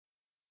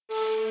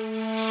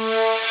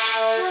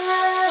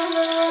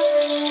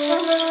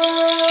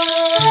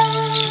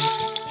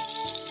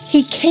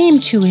He came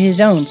to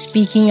his own,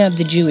 speaking of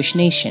the Jewish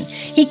nation.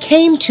 He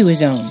came to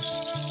his own,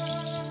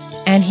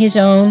 and his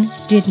own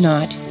did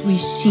not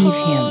receive him.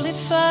 Holy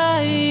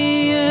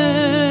fire,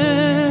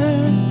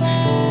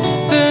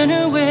 burn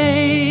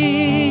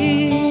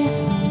away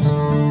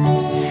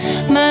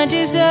my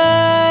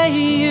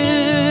desire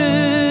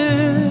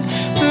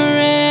for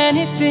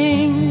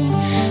anything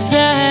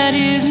that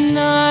is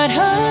not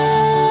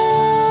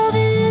of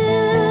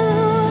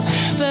you,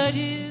 but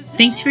is...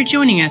 Thanks for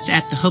joining us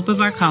at the Hope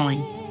of Our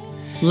Calling.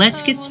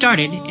 Let's get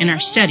started in our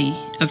study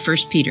of 1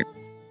 Peter.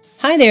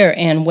 Hi there,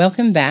 and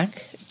welcome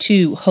back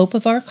to Hope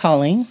of Our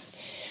Calling.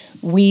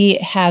 We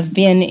have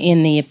been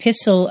in the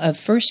epistle of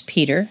 1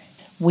 Peter.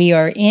 We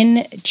are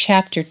in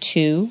chapter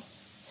 2,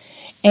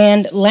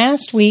 and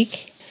last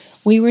week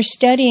we were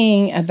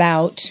studying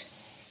about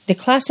the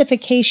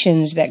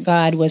classifications that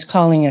God was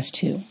calling us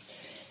to.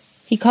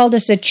 He called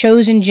us a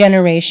chosen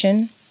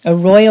generation, a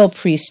royal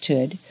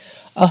priesthood,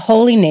 a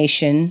holy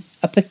nation,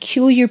 a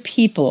peculiar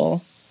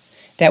people,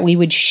 that we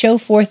would show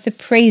forth the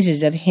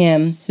praises of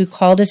Him who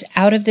called us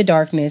out of the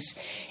darkness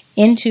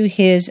into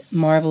His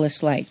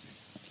marvelous light.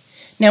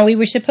 Now, we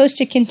were supposed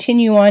to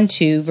continue on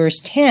to verse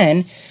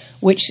 10,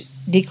 which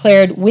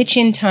declared, which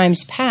in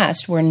times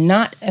past were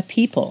not a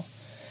people,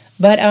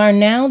 but are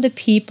now the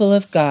people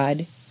of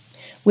God,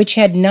 which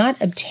had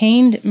not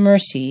obtained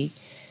mercy,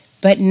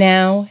 but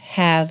now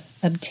have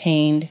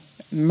obtained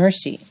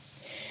mercy.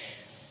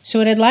 So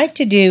what I'd like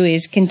to do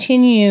is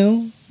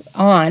continue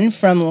on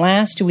from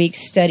last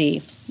week's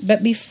study.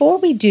 But before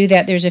we do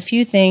that, there's a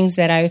few things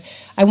that I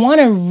want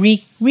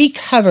to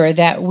recover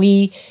that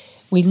we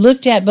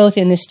looked at both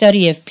in the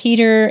study of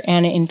Peter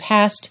and in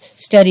past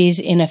studies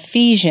in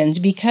Ephesians,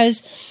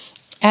 because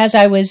as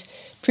I was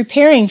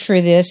preparing for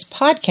this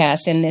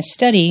podcast and this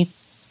study,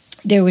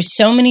 there were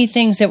so many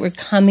things that were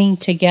coming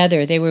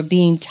together. They were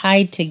being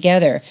tied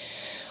together.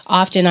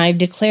 Often I've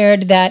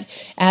declared that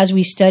as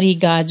we study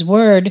God's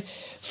Word,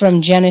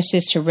 from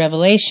Genesis to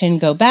Revelation,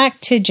 go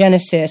back to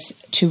Genesis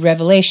to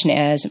Revelation,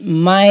 as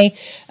my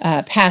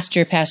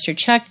pastor, Pastor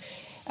Chuck,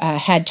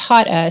 had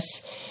taught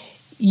us.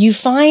 You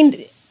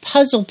find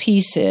puzzle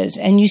pieces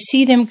and you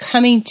see them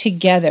coming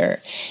together.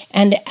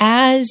 And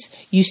as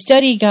you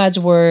study God's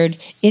Word,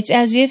 it's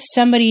as if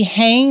somebody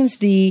hangs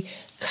the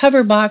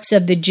cover box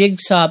of the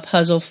jigsaw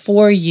puzzle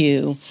for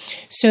you.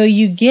 So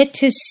you get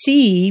to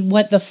see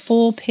what the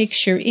full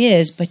picture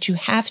is, but you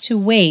have to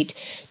wait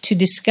to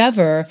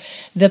discover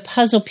the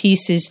puzzle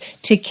pieces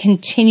to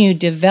continue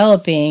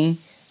developing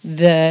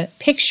the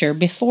picture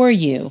before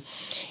you.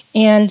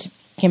 And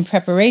in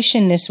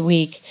preparation this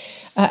week,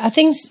 a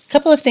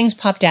couple of things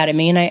popped out at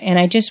me, and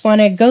I just want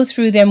to go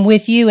through them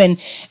with you and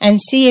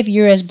see if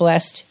you're as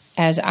blessed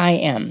as I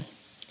am.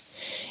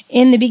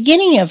 In the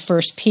beginning of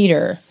 1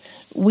 Peter,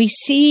 we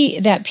see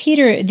that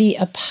Peter, the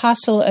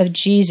apostle of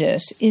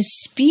Jesus, is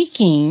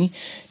speaking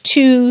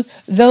to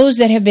those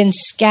that have been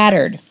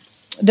scattered,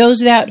 those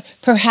that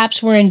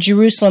perhaps were in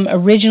Jerusalem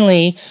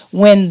originally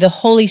when the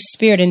Holy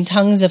Spirit in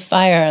tongues of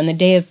fire on the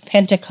day of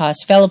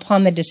Pentecost fell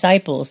upon the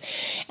disciples.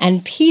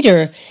 And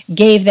Peter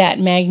gave that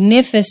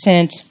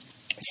magnificent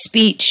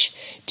speech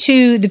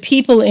to the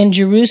people in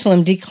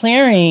Jerusalem,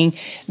 declaring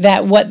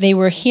that what they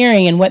were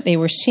hearing and what they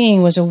were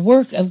seeing was a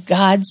work of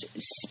God's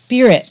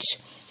Spirit.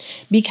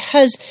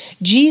 Because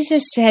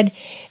Jesus said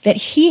that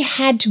He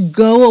had to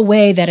go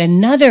away, that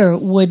another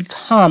would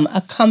come,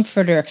 a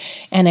comforter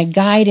and a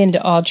guide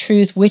into all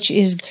truth, which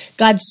is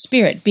God's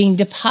Spirit being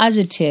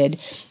deposited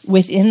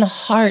within the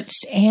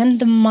hearts and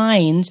the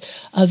minds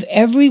of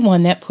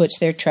everyone that puts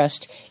their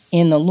trust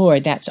in the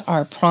Lord. That's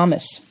our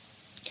promise.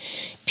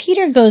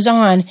 Peter goes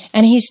on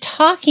and he's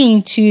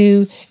talking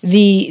to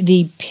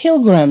the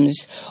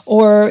pilgrims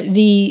or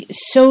the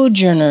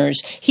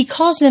sojourners. He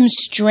calls them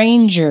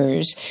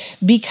strangers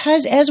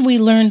because, as we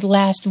learned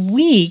last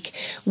week,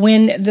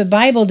 when the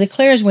Bible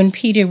declares when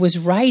Peter was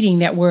writing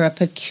that we're a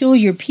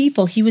peculiar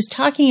people, he was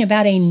talking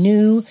about a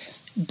new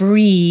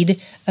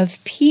breed of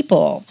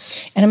people.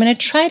 And I'm going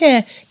to try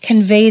to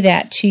convey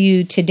that to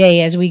you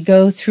today as we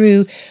go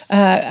through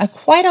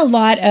quite a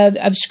lot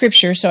of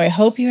scripture. So I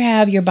hope you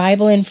have your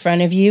Bible in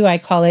front of you. I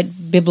call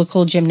it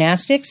biblical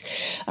gymnastics.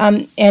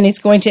 And it's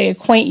going to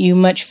acquaint you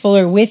much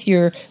fuller with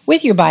your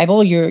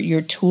Bible,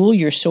 your tool,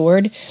 your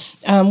sword,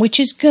 which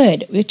is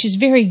good, which is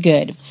very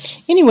good.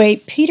 Anyway,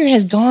 Peter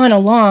has gone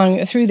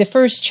along through the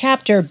first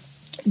chapter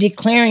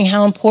declaring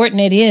how important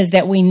it is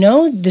that we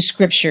know the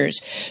scriptures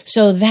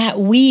so that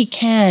we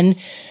can,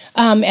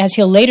 as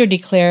he'll later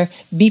declare,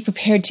 be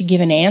prepared to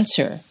give an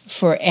answer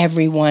for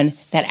everyone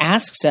that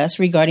asks us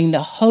regarding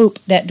the hope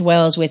that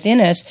dwells within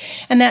us.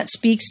 And that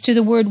speaks to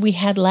the word we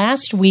had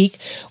last week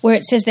where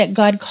it says that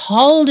God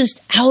called us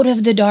out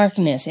of the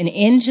darkness and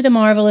into the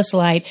marvelous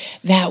light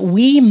that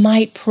we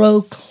might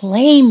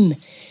proclaim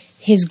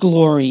His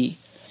glory.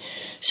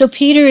 So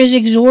Peter is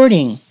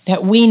exhorting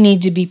that we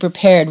need to be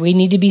prepared. We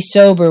need to be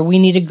sober. We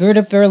need to gird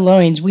up our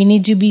loins. We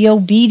need to be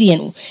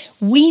obedient.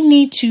 We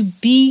need to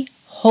be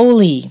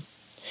holy.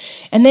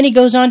 And then he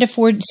goes on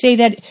to say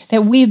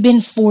that we've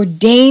been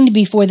foreordained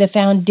before the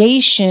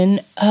foundation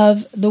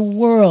of the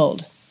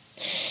world.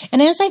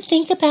 And as I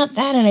think about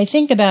that, and I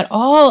think about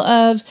all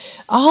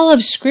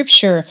of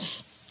Scripture,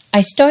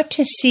 I start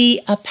to see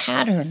a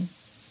pattern.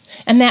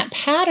 And that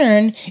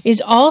pattern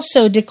is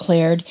also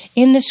declared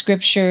in the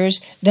Scriptures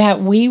that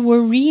we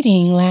were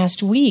reading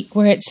last week,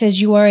 where it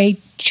says you are a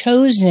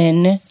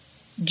chosen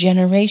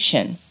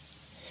generation.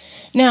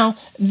 Now,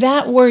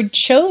 that word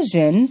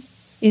chosen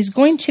is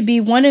going to be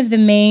one of the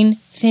main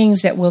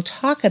things that we'll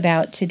talk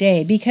about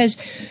today, because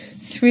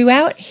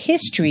throughout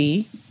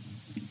history,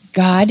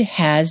 God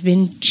has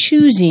been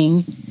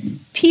choosing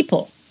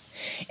people.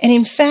 And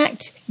in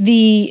fact,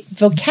 the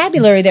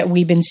vocabulary that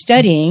we've been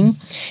studying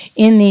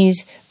in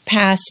these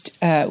past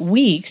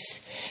weeks,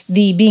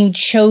 the being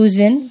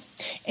chosen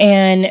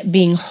and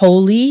being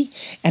holy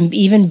and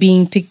even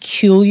being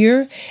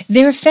peculiar,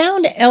 they're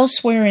found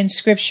elsewhere in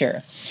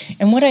Scripture.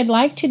 And what I'd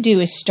like to do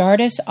is start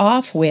us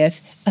off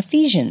with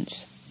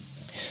Ephesians.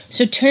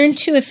 So turn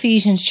to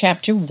Ephesians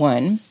chapter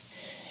 1,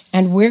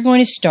 and we're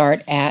going to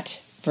start at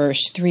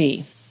verse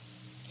 3.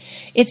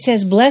 It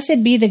says,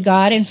 "Blessed be the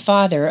God and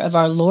Father of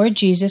our Lord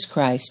Jesus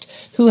Christ,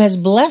 who has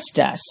blessed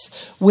us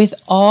with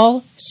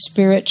all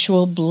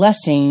spiritual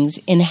blessings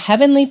in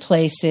heavenly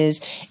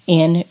places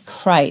in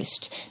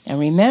Christ." Now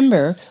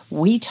remember,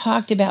 we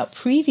talked about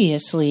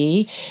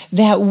previously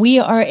that we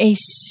are a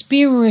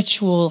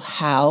spiritual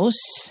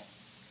house,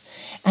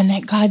 and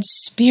that God's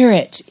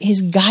Spirit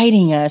is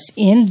guiding us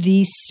in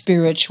these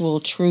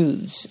spiritual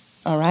truths.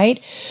 All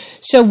right?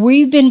 So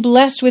we've been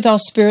blessed with all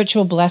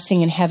spiritual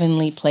blessing in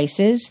heavenly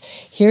places.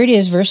 Here it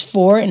is, verse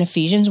 4 in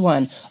Ephesians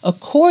 1.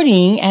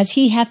 "According as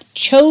he hath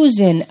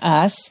chosen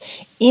us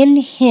in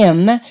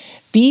him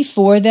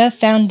before the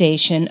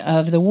foundation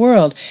of the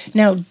world."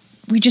 Now,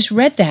 we just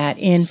read that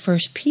in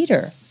 1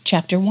 Peter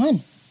chapter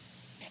 1.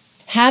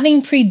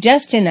 "Having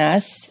predestined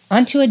us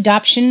unto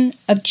adoption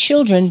of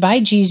children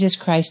by Jesus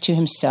Christ to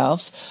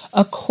himself,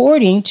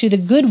 according to the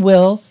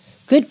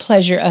good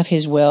pleasure of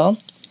his will,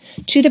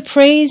 to the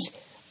praise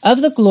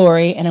of the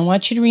glory," and I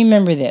want you to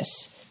remember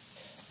this,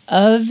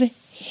 "of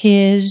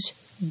his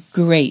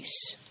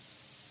grace."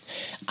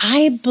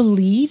 I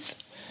believe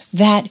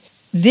that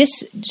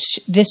this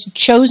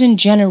chosen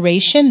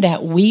generation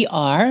that we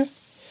are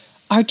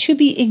to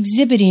be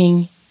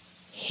exhibiting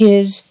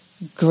his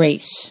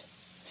grace.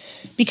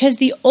 Because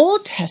the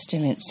Old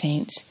Testament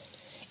saints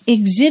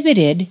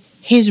exhibited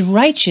his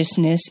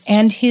righteousness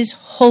and his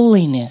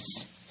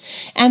holiness.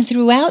 And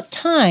throughout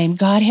time,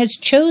 God has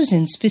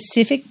chosen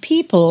specific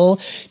people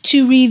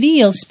to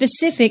reveal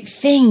specific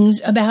things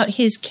about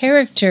his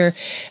character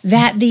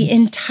that the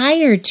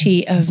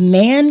entirety of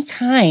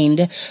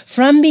mankind,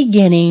 from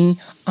beginning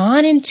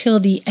on until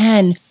the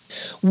end,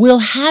 will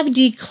have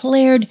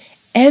declared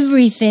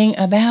everything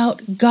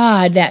about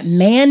God that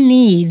man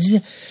needs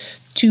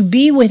to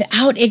be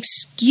without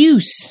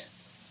excuse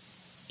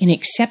in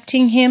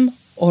accepting him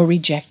or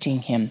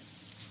rejecting him.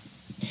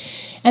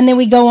 And then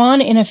we go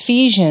on in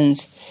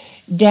Ephesians,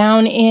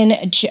 down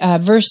in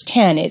verse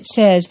 10, it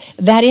says,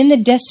 "That in the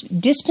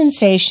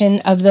dispensation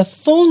of the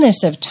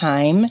fullness of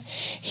time,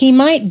 he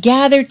might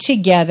gather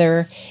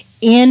together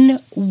in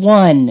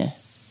one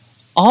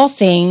all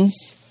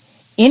things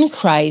in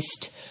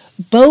Christ,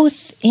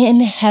 both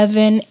in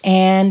heaven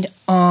and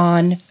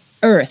on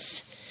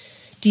earth."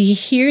 Do you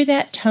hear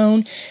that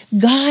tone?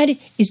 God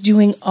is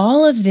doing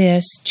all of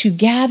this to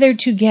gather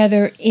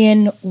together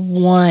in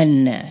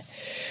one.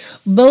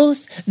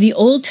 Both the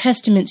Old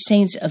Testament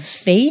saints of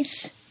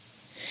faith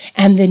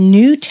and the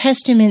New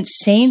Testament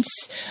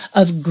saints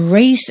of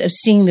grace, of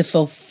seeing the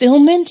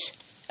fulfillment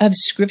of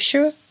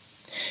Scripture,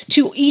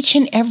 to each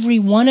and every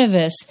one of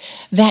us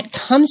that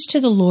comes to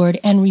the Lord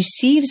and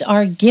receives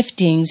our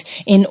giftings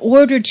in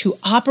order to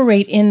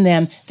operate in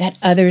them, that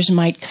others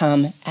might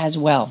come as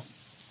well.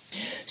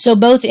 So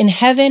both in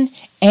heaven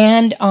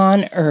and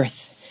on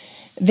earth.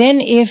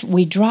 Then if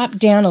we drop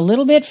down a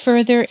little bit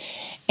further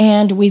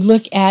and we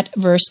look at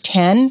verse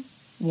 10,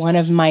 one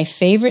of my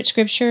favorite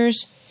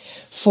scriptures,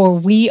 "For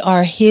we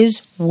are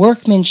his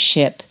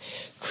workmanship,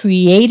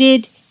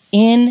 created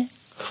in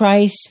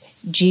Christ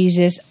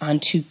Jesus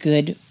unto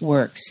good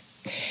works."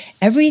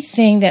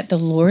 Everything that the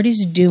Lord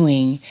is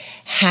doing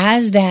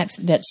has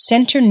that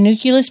center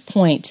nucleus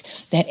point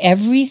that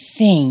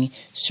everything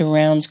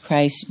surrounds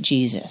Christ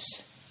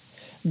Jesus.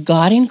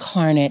 God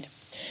incarnate,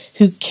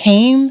 who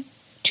came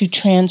to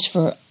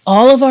transfer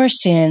all of our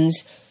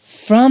sins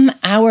from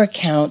our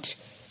account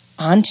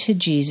onto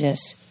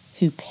Jesus,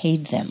 who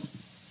paid them.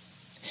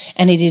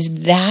 And it is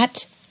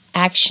that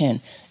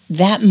action,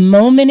 that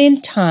moment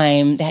in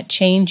time, that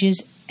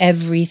changes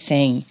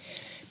everything.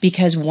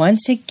 Because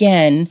once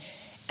again,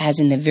 as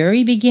in the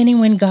very beginning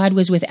when God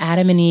was with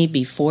Adam and Eve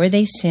before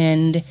they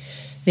sinned,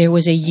 there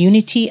was a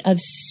unity of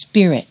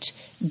spirit.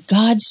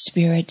 God's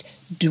Spirit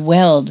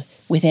dwelled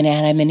within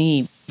Adam and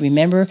Eve.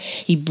 Remember,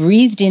 he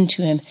breathed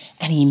into him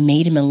and he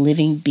made him a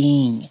living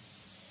being.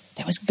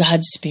 That was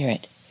God's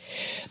Spirit.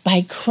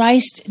 By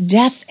Christ's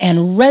death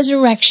and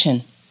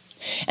resurrection,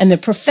 and the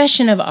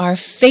profession of our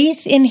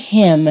faith in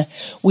him,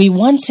 we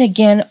once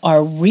again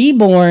are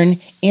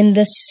reborn in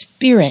the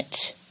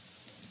Spirit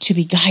to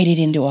be guided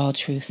into all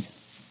truth.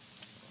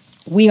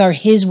 We are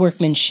his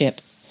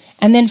workmanship.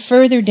 And then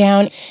further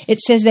down,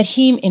 it says that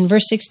he, in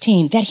verse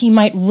 16, that he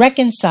might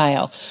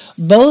reconcile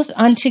both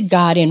unto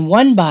God in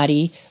one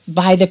body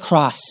by the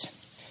cross.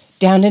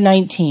 Down to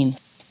 19.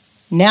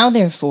 Now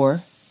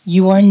therefore,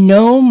 you are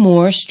no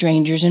more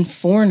strangers and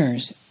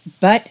foreigners,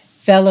 but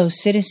fellow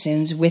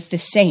citizens with the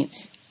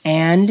saints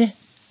and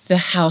the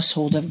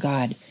household of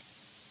God,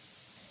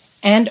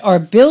 and are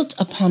built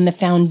upon the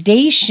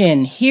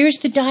foundation. Here's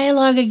the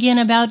dialogue again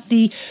about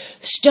the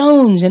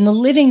stones and the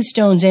living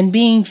stones and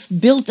being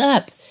built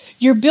up.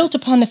 You're built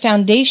upon the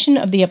foundation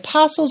of the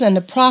apostles and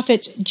the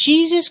prophets,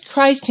 Jesus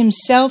Christ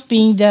himself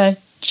being the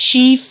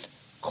chief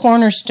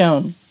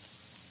cornerstone,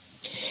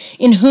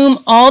 in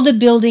whom all the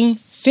building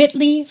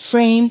fitly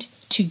framed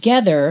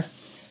together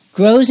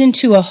grows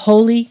into a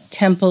holy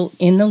temple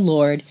in the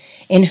Lord,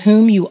 in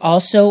whom you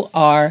also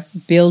are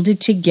builded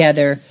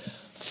together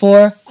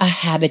for a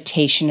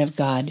habitation of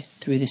God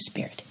through the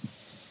Spirit.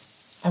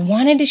 I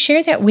wanted to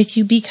share that with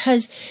you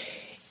because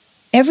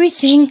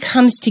everything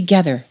comes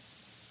together.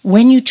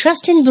 When you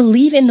trust and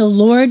believe in the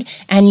Lord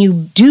and you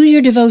do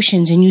your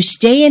devotions and you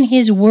stay in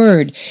his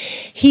word,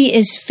 he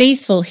is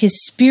faithful.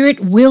 His Spirit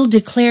will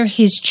declare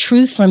his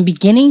truth from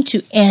beginning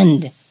to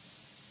end.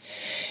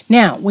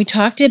 Now, we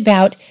talked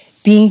about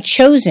being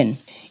chosen.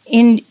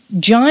 In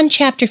John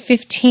chapter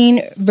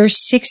 15, verse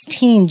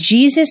 16,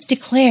 Jesus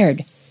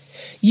declared,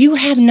 "You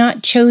have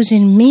not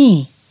chosen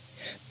me,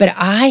 but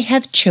I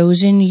have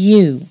chosen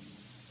you."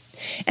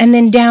 And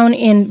then down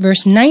in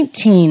verse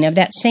 19 of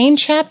that same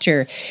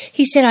chapter,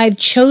 he said, "I've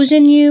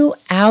chosen you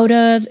out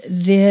of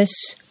this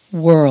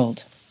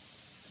world."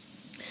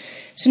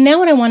 So now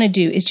what I want to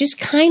do is just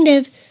kind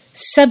of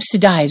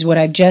subsidize what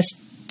I've just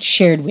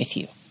shared with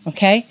you,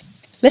 okay?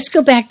 Let's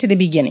go back to the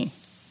beginning.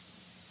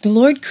 The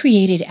Lord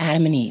created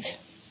Adam and Eve.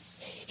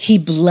 He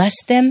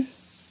blessed them.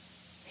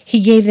 He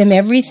gave them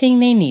everything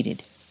they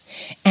needed.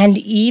 And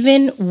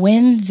even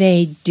when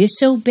they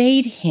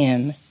disobeyed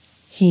him,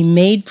 he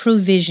made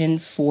provision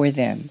for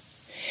them.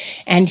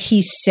 And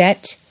he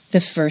set the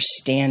first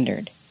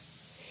standard.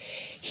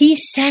 He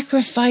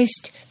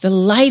sacrificed the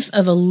life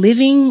of a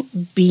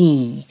living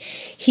being.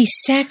 He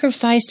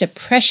sacrificed a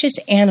precious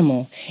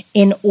animal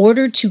in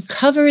order to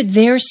cover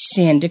their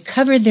sin, to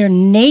cover their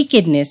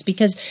nakedness,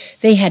 because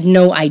they had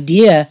no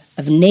idea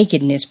of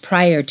nakedness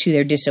prior to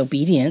their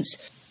disobedience.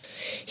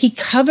 He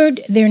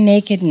covered their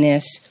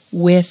nakedness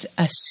with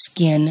a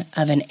skin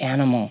of an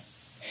animal.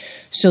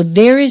 So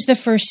there is the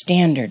first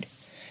standard,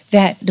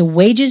 that the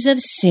wages of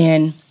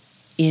sin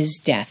is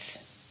death.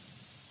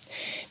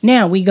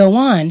 Now we go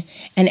on,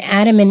 and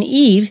Adam and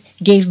Eve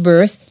gave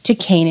birth to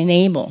Cain and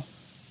Abel.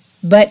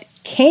 But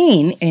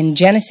Cain, in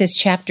Genesis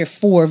chapter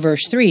 4,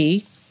 verse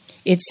 3,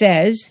 it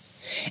says,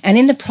 "And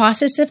in the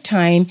process of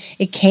time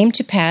it came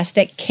to pass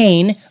that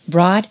Cain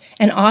brought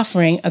an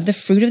offering of the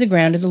fruit of the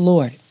ground to the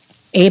Lord.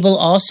 Abel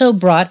also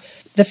brought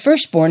the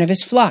firstborn of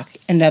his flock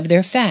and of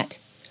their fat.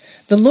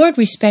 The Lord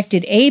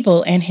respected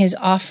Abel and his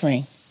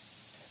offering,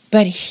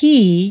 but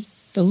he,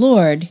 the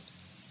Lord,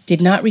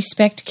 did not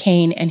respect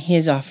Cain and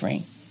his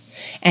offering.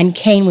 And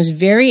Cain was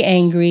very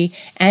angry,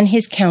 and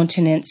his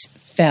countenance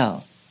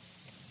fell."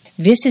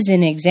 This is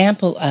an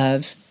example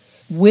of,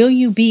 will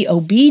you be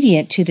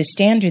obedient to the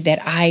standard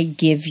that I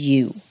give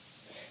you?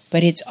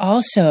 But it's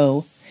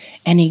also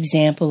an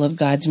example of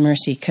God's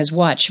mercy. Because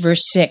watch,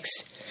 verse 6.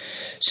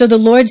 "So the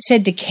Lord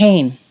said to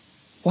Cain,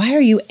 'Why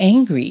are you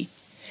angry?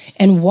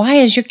 And why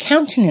is your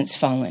countenance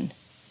fallen?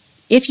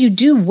 If you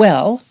do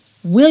well,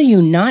 will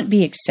you not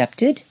be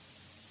accepted?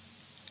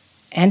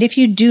 And if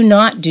you do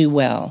not do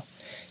well,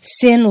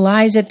 sin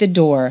lies at the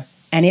door,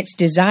 and its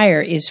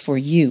desire is for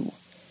you,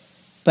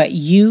 but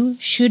you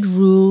should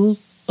rule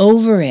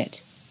over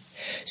it.'"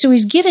 So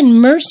he's given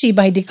mercy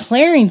by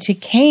declaring to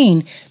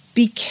Cain,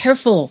 be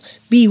careful,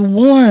 be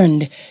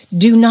warned,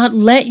 do not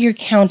let your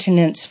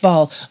countenance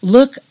fall.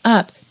 Look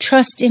up,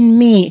 trust in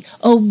me,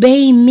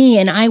 obey me,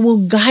 and I will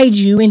guide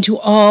you into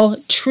all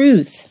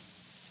truth.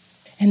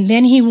 And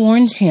then he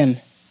warns him,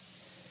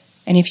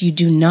 "And if you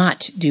do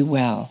not do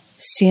well,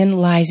 sin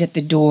lies at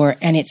the door,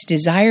 and its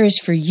desire is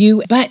for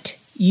you, but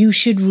you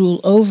should rule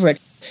over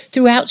it."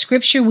 Throughout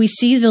Scripture, we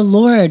see the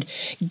Lord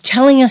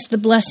telling us the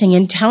blessing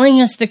and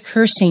telling us the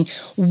cursing,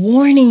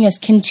 warning us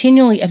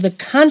continually of the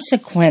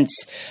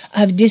consequence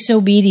of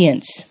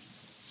disobedience.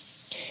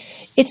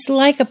 It's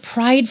like a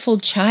prideful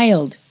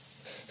child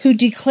who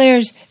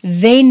declares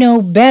they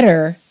know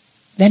better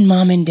than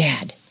mom and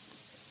dad.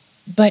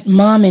 But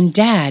mom and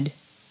dad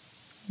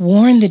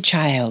warn the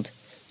child,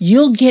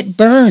 you'll get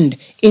burned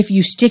if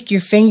you stick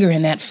your finger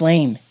in that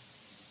flame.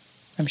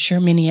 I'm sure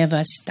many of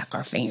us stuck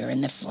our finger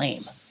in the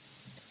flame.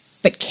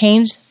 But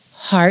Cain's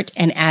heart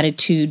and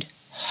attitude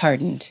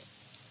hardened,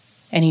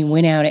 and he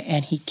went out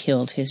and he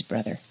killed his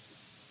brother.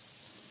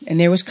 And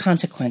there was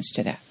consequence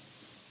to that.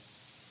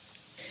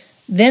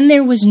 Then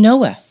there was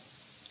Noah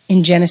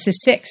in Genesis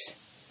 6.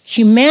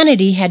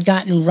 Humanity had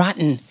gotten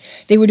rotten.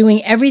 They were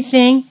doing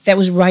everything that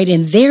was right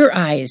in their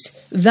eyes,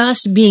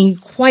 thus being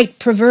quite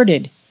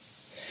perverted.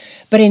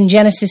 But in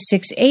Genesis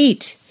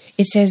 6:8,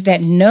 it says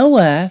that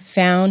Noah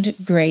found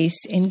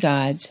grace in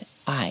God's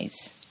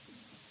eyes.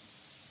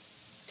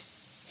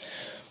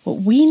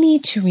 What we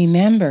need to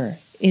remember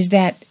is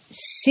that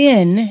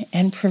sin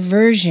and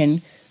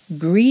perversion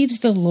grieves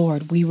the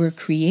Lord. We were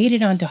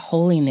created unto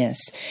holiness,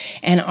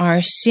 and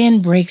our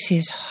sin breaks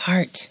his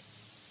heart.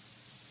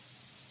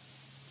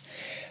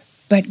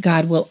 But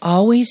God will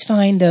always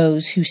find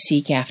those who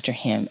seek after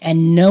him.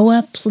 And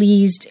Noah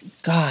pleased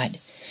God.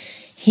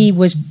 He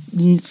was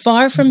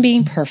far from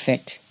being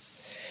perfect,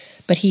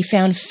 but he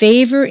found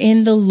favor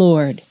in the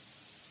Lord.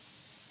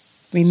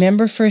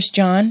 Remember 1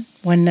 John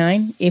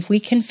 1:9? If we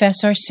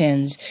confess our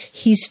sins,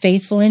 he's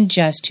faithful and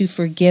just to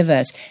forgive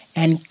us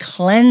and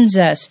cleanse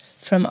us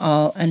from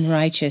all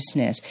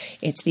unrighteousness.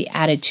 It's the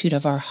attitude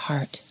of our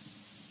heart.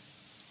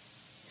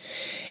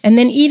 And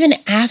then even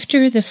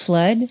after the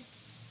flood,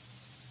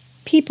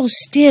 people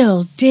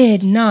still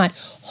did not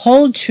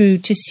hold true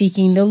to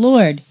seeking the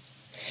Lord.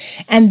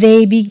 And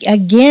they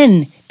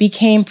again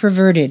became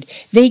perverted.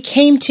 They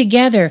came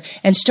together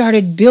and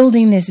started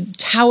building this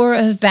Tower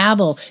of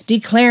Babel,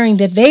 declaring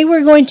that they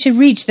were going to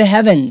reach the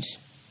heavens.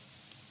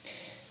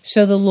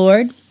 So the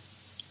Lord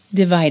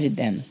divided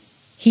them.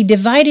 He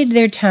divided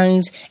their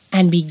tongues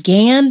and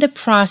began the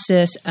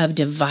process of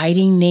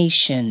dividing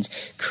nations,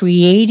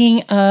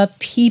 creating a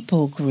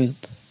people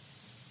group.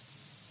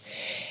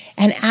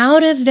 And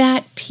out of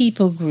that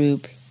people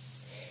group,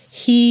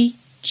 he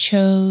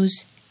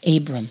chose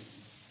Abram.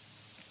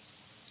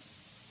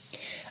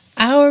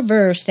 Our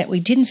verse that we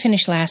didn't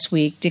finish last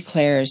week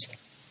declares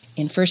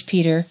in 1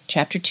 Peter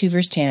chapter 2,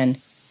 verse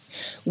 10,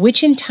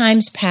 which in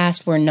times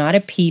past were not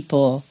a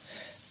people,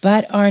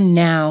 but are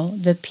now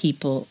the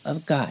people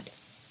of God.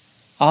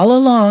 All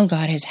along,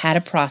 God has had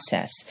a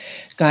process.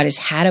 God has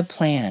had a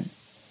plan,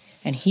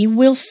 and he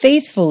will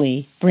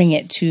faithfully bring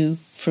it to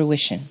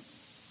fruition.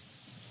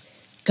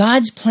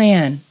 God's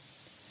plan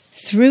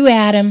through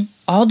Adam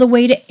all the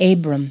way to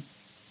Abram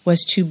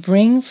was to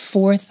bring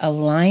forth a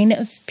line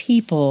of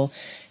people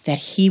that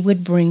he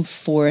would bring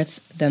forth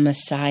the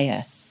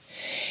Messiah.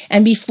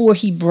 And before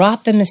he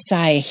brought the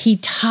Messiah, he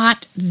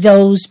taught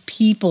those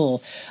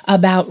people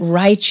about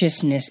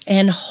righteousness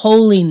and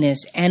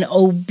holiness and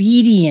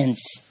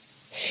obedience.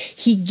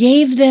 He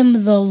gave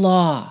them the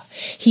law.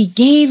 He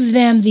gave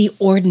them the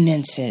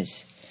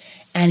ordinances.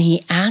 And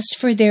he asked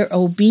for their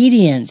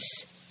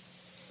obedience,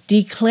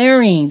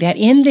 declaring that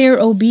in their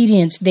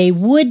obedience they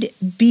would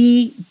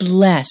be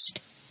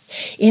blessed.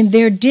 In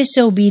their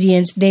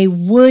disobedience they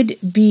would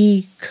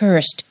be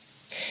cursed,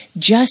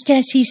 just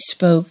as he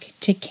spoke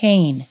to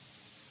Cain.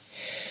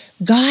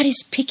 God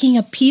is picking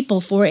a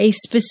people for a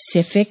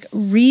specific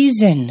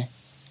reason: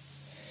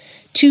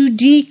 to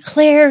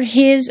declare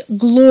his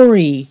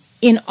glory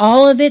in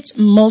all of its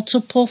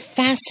multiple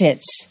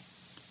facets.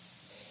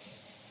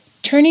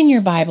 Turn in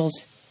your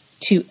Bibles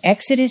to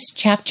Exodus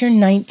chapter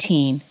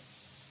 19,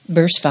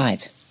 verse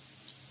 5.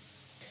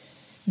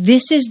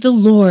 This is the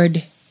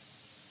Lord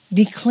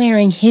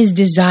declaring his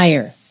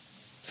desire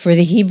for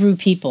the Hebrew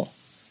people.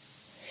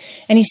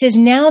 And he says,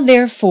 now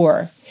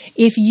therefore,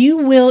 if you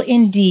will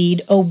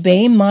indeed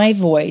obey my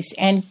voice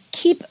and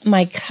keep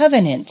my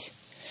covenant,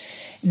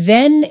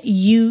 then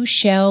you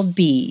shall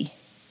be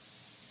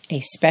a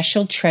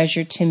special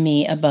treasure to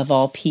me above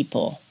all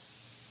people.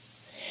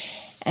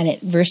 And at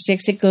verse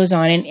 6 it goes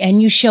on,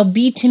 and you shall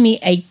be to me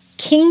a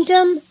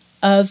kingdom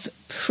of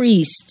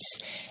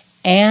priests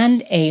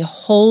and a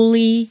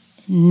holy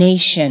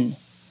nation.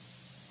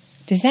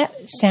 Does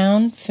that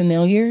sound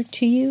familiar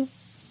to you?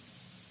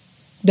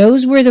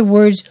 Those were the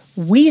words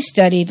we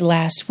studied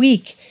last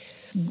week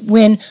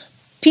when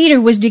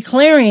Peter was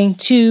declaring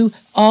to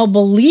all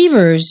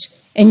believers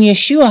in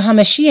Yeshua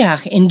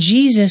HaMashiach, in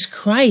Jesus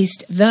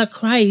Christ, the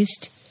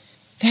Christ,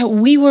 that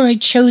we were a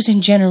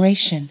chosen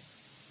generation,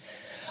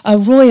 a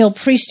royal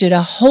priesthood,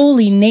 a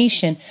holy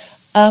nation,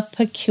 a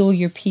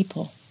peculiar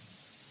people.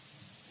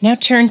 Now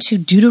turn to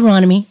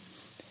Deuteronomy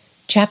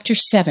chapter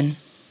 7,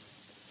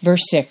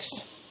 verse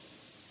 6.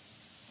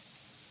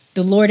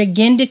 The Lord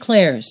again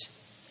declares,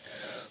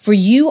 for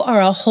you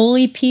are a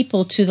holy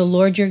people to the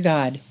Lord your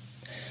God.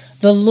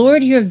 The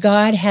Lord your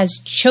God has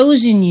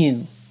chosen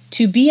you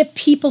to be a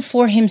people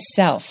for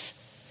himself,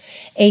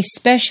 a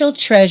special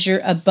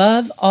treasure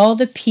above all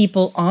the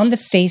people on the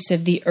face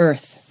of the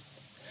earth.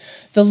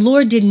 The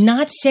Lord did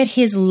not set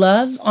his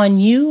love on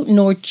you,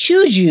 nor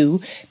choose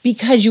you,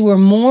 because you were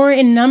more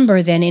in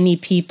number than any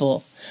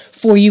people,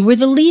 for you were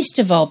the least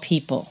of all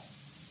people.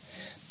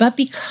 But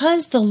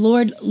because the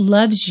Lord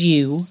loves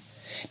you,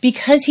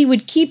 because he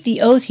would keep the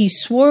oath he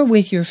swore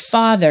with your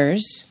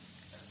fathers,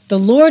 the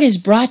Lord has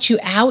brought you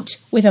out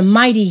with a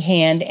mighty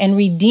hand and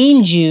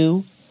redeemed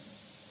you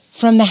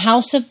from the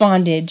house of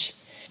bondage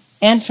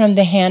and from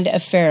the hand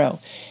of Pharaoh.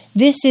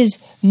 This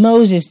is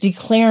Moses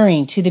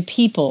declaring to the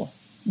people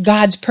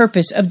God's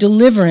purpose of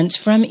deliverance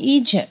from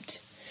Egypt.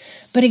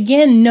 But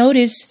again,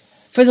 notice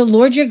For the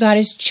Lord your God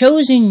has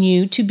chosen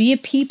you to be a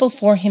people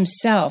for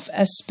himself,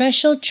 a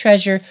special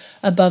treasure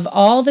above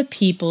all the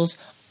peoples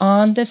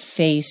on the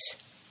face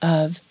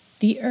of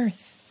the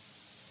earth.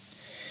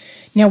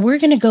 Now we're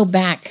going to go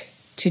back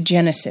to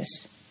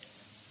Genesis,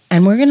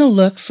 and we're going to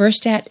look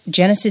first at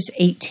Genesis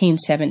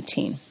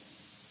 18:17,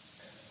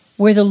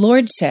 where the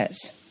Lord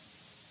says,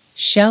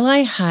 "Shall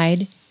I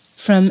hide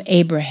from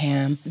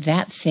Abraham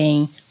that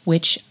thing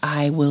which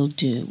I will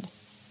do?"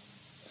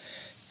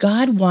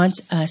 God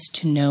wants us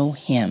to know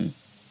him.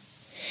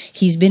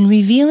 He's been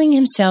revealing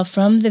himself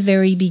from the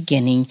very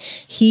beginning.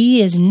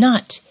 He is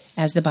not,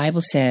 as the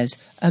Bible says,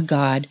 a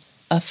God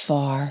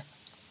afar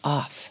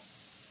off.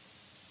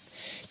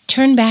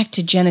 Turn back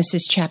to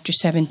Genesis chapter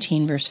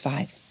 17, verse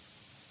 5.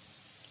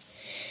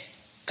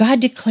 God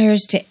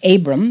declares to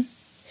Abram,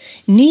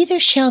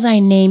 "Neither shall thy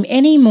name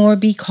any more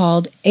be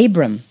called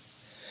Abram,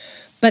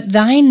 but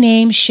thy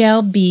name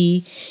shall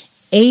be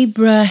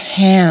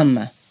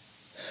Abraham.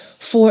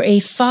 For a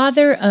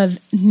father of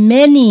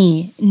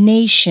many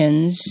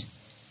nations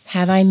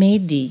have I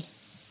made thee."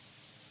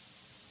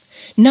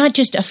 Not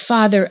just a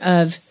father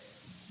of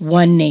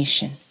one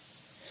nation,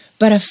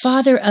 but a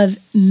father of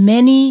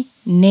many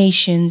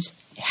nations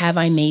have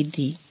I made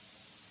thee.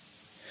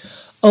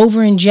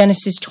 Over in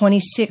Genesis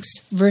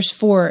 26, verse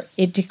 4,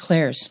 it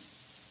declares,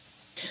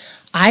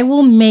 "I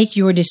will make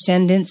your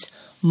descendants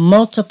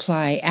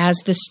multiply as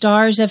the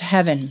stars of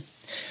heaven.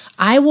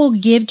 I will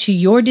give to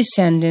your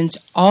descendants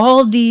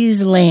all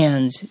these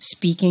lands,"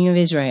 speaking of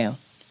Israel.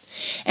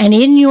 "And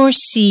in your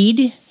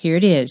seed," here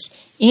it is,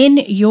 "in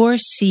your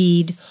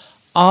seed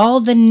all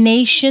the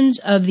nations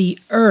of the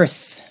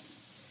earth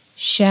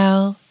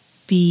shall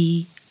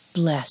be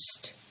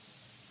blessed."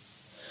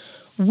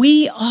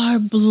 We are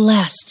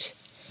blessed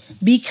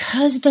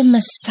because the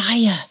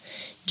Messiah,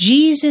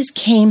 Jesus,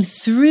 came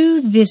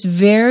through this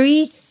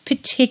very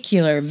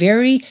particular,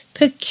 very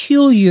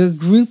peculiar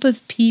group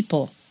of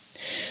people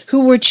who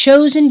were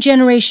chosen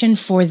generation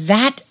for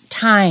that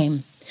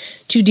time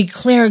to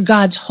declare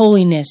God's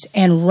holiness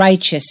and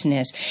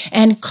righteousness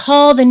and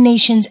call the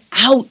nations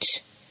out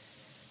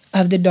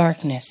of the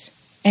darkness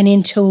and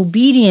into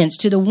obedience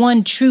to the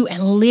one true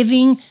and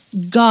living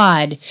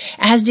God,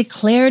 as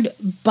declared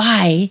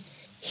by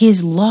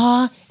his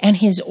law and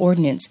his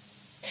ordinance.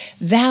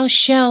 "Thou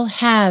shalt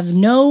have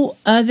no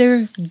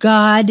other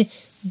God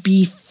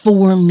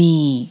before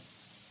me."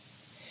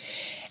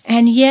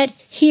 And yet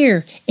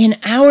here in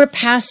our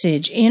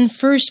passage in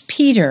 1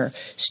 Peter,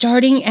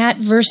 starting at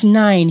verse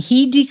 9,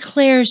 he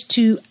declares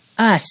to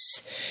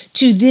us,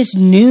 to this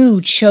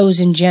new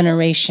chosen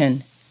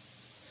generation,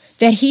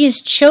 that he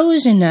has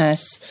chosen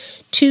us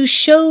to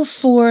show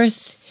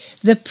forth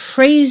the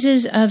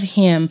praises of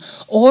him,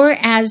 or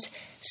as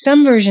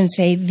some versions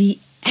say, the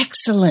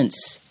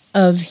excellence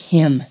of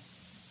him.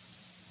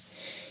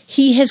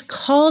 He has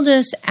called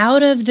us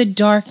out of the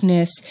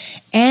darkness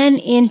and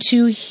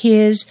into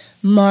his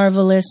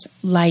marvelous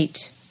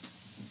light.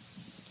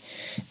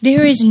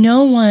 There is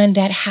no one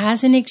that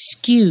has an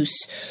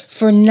excuse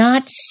for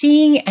not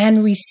seeing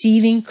and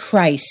receiving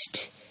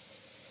Christ.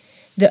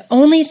 The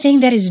only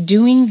thing that is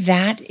doing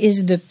that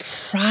is the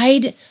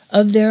pride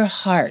of their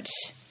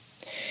hearts.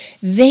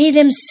 They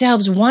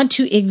themselves want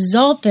to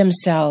exalt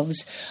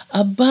themselves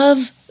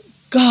above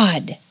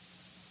God,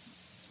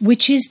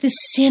 which is the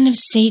sin of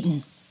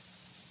Satan.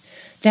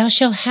 "Thou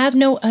shalt have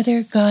no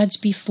other gods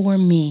before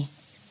me."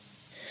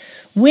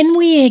 When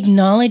we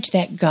acknowledge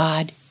that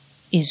God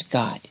is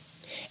God,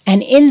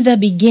 and in the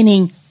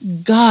beginning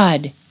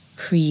God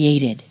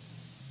created,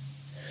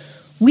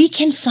 we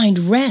can find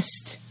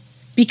rest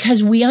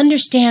because we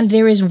understand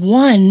there is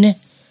one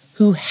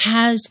who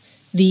has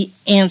the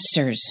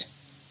answers.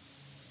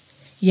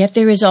 Yet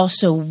there is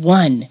also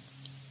one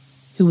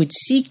who would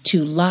seek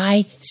to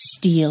lie,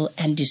 steal,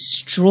 and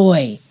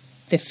destroy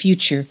the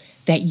future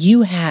that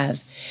you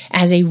have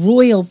as a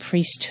royal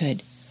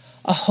priesthood,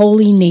 a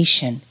holy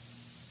nation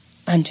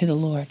unto the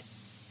Lord.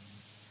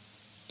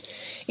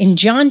 In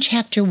John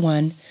chapter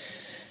 1,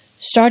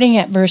 starting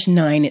at verse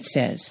 9, it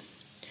says,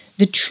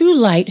 "The true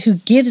light who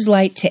gives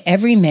light to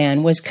every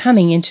man was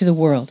coming into the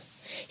world.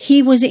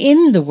 He was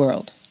in the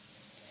world.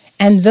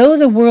 And though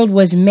the world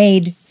was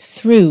made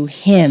through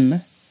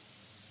him,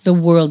 the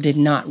world did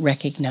not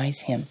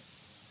recognize him.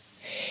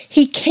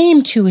 He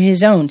came to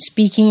his own,"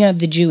 speaking of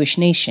the Jewish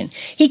nation.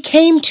 "He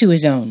came to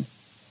his own,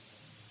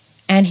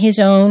 and his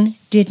own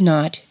did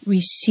not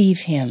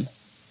receive him."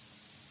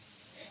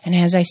 And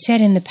as I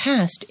said in the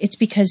past, it's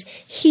because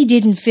he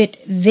didn't fit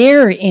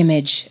their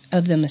image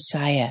of the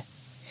Messiah.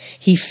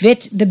 He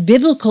fit the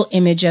biblical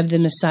image of the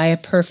Messiah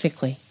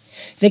perfectly,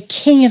 the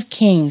King of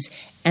Kings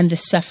and the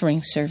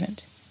suffering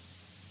servant.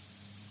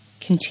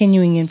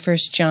 Continuing in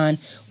 1 John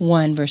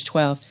 1, verse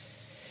 12.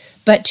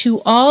 "But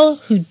to all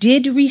who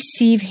did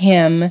receive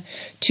him,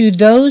 to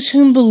those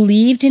whom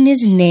believed in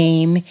his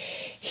name,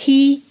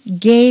 he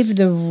gave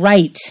the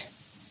right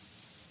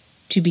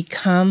to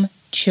become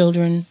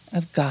children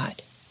of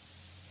God.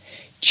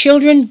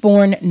 Children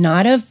born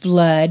not of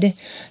blood,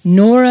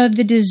 nor of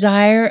the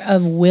desire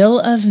of will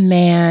of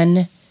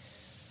man,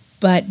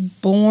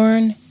 but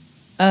born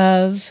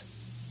of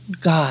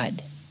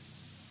God.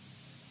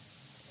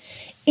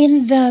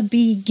 In the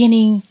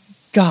beginning,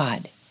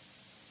 God.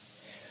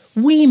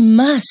 We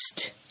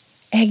must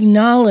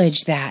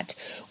acknowledge that.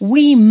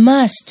 We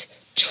must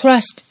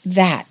trust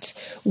that.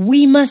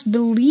 We must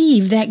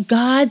believe that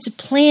God's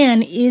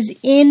plan is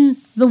in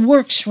the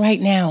works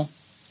right now.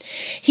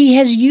 He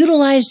has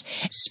utilized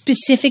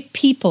specific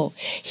people.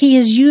 He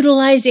has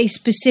utilized a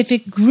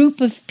specific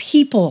group of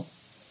people.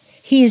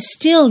 He is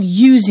still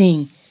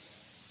using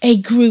a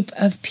group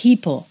of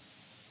people.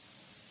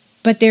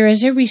 But there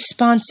is a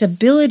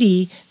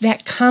responsibility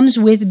that comes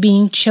with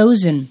being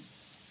chosen.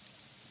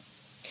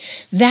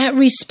 That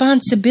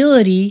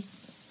responsibility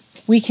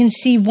we can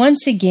see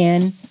once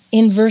again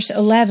in verse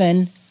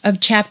 11 of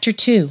chapter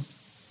 2.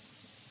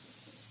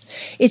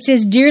 It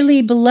says,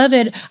 "Dearly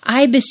beloved,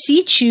 I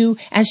beseech you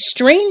as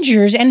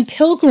strangers and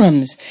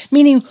pilgrims,"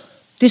 meaning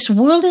this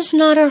world is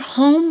not our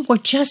home. We're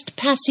just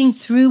passing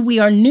through. We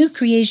are new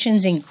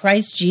creations in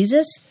Christ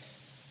Jesus.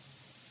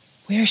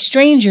 We are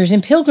strangers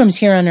and pilgrims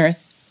here on earth.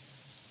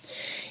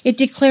 It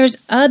declares,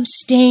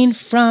 "Abstain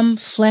from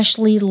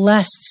fleshly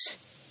lusts,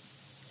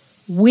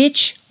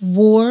 which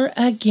war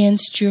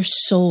against your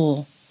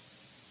soul."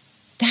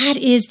 That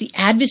is the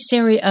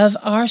adversary of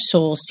our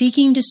soul,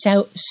 seeking to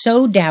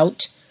sow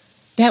doubt,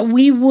 that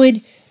we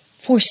would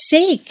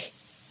forsake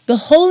the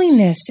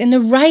holiness and the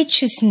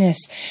righteousness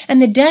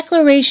and the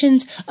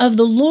declarations of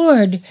the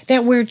Lord,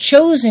 that we're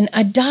chosen,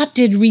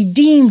 adopted,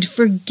 redeemed,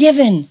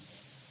 forgiven,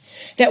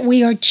 that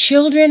we are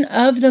children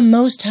of the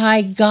Most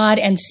High God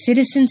and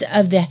citizens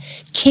of the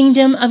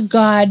kingdom of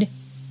God,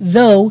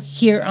 though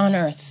here on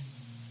earth.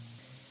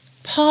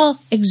 Paul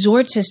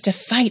exhorts us to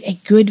fight a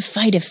good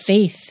fight of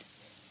faith.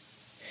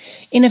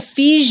 In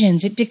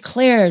Ephesians, it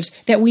declares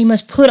that we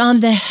must put on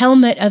the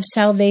helmet of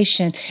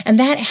salvation. And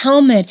that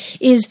helmet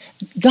is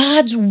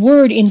God's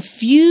word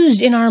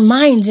infused in our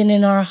minds and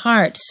in our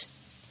hearts.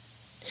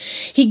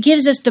 He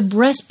gives us the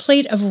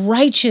breastplate of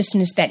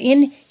righteousness, that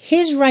in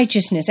His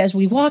righteousness, as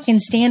we walk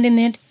and stand in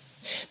it,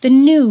 the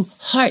new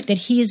heart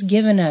that He has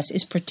given us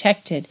is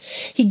protected.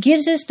 He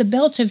gives us the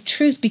belt of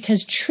truth,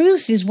 because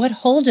truth is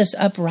what holds us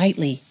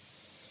uprightly.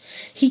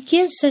 He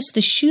gives us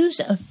the shoes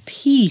of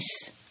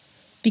peace,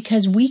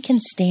 because we can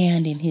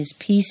stand in His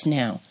peace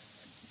now.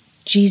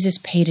 Jesus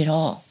paid it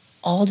all.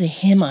 All to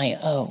Him I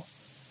owe.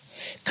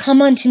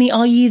 "Come unto me,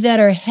 all ye that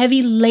are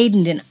heavy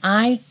laden, and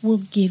I will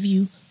give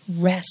you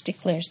rest,"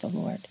 declares the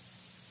Lord.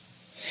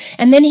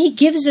 And then He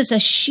gives us a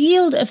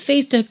shield of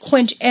faith to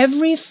quench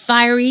every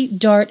fiery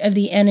dart of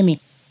the enemy.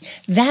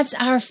 That's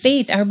our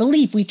faith, our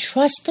belief. We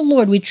trust the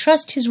Lord. We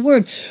trust His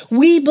word.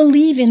 We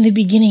believe in the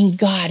beginning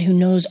God, who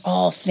knows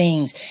all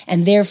things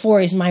and therefore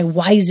is my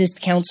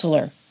wisest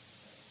counselor.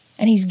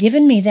 And He's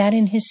given me that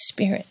in His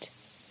Spirit.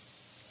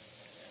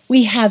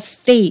 We have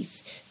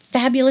faith,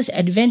 fabulous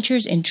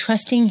adventures in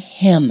trusting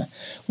Him.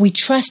 We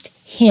trust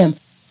Him.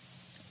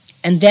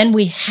 And then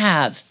we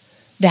have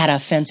that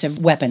offensive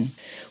weapon.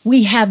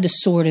 We have the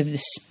sword of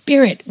the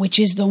Spirit, which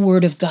is the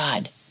Word of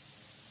God.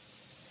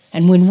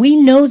 And when we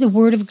know the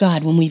Word of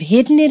God, when we've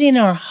hidden it in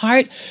our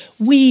heart,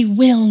 we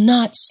will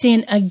not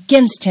sin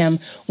against Him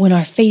when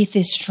our faith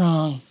is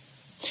strong,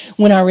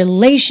 when our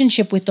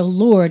relationship with the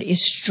Lord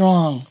is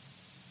strong.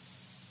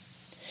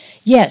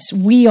 Yes,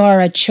 we are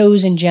a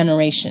chosen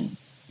generation,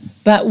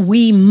 but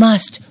we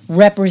must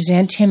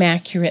represent Him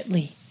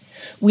accurately.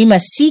 We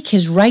must seek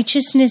His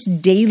righteousness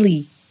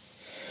daily.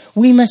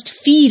 We must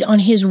feed on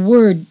His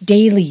word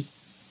daily.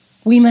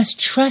 We must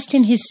trust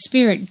in His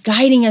Spirit,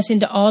 guiding us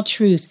into all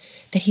truth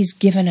that He's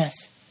given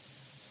us.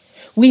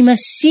 We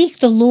must seek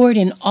the Lord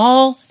in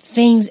all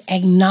things,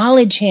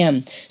 acknowledge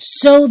Him,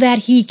 so that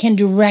He can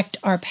direct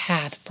our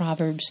path,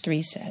 Proverbs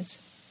 3 says.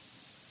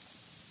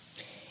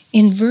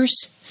 In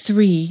verse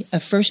 3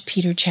 of 1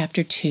 Peter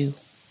chapter 2,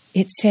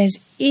 it says,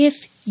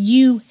 "If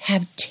you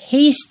have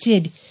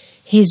tasted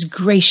His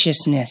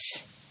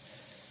graciousness."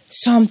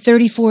 Psalm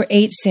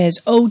 34:8 says,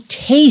 "Oh,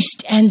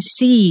 taste and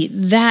see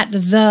that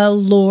the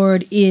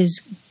Lord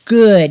is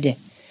good,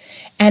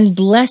 and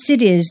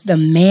blessed is the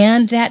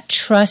man that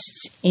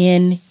trusts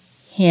in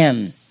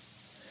Him."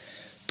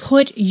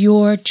 Put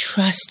your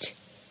trust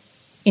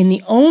in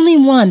the only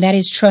one that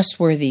is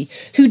trustworthy,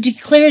 who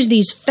declares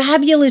these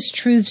fabulous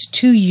truths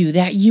to you,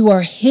 that you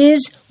are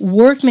His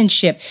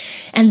workmanship,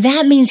 and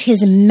that means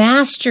His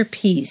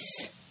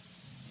masterpiece.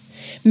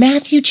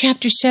 Matthew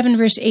chapter 7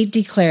 verse 8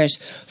 declares,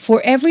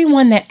 "For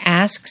everyone that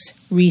asks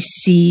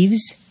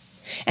receives,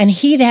 and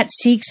he that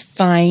seeks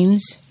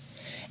finds,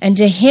 and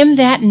to him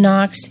that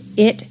knocks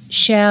it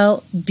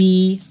shall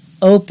be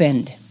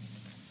opened."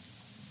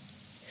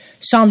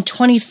 Psalm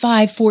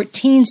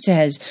 25:14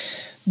 says,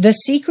 "The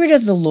secret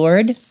of the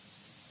Lord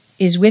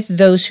is with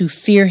those who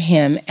fear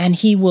Him, and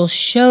He will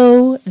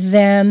show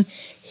them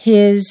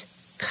His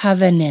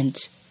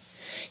covenant."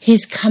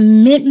 His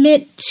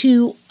commitment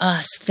to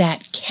us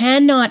that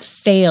cannot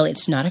fail.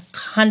 It's not a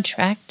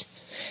contract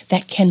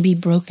that can be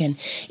broken.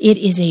 It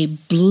is a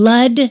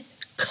blood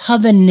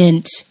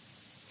covenant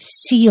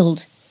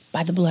sealed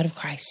by the blood of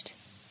Christ.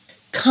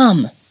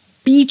 Come,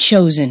 Be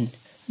chosen,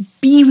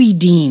 be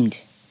redeemed,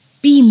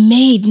 be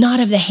made not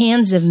of the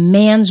hands of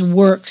man's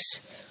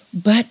works,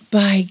 but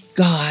by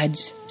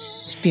God's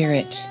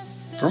Spirit.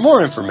 For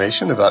more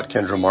information about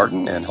Kendra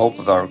Martin and Hope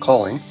of Our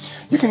Calling,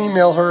 you can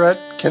email her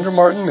at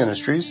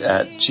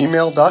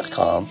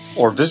kendramartinministries@gmail.com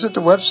or visit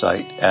the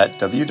website at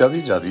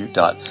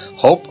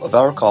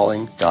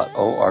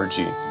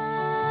www.hopeofourcalling.org.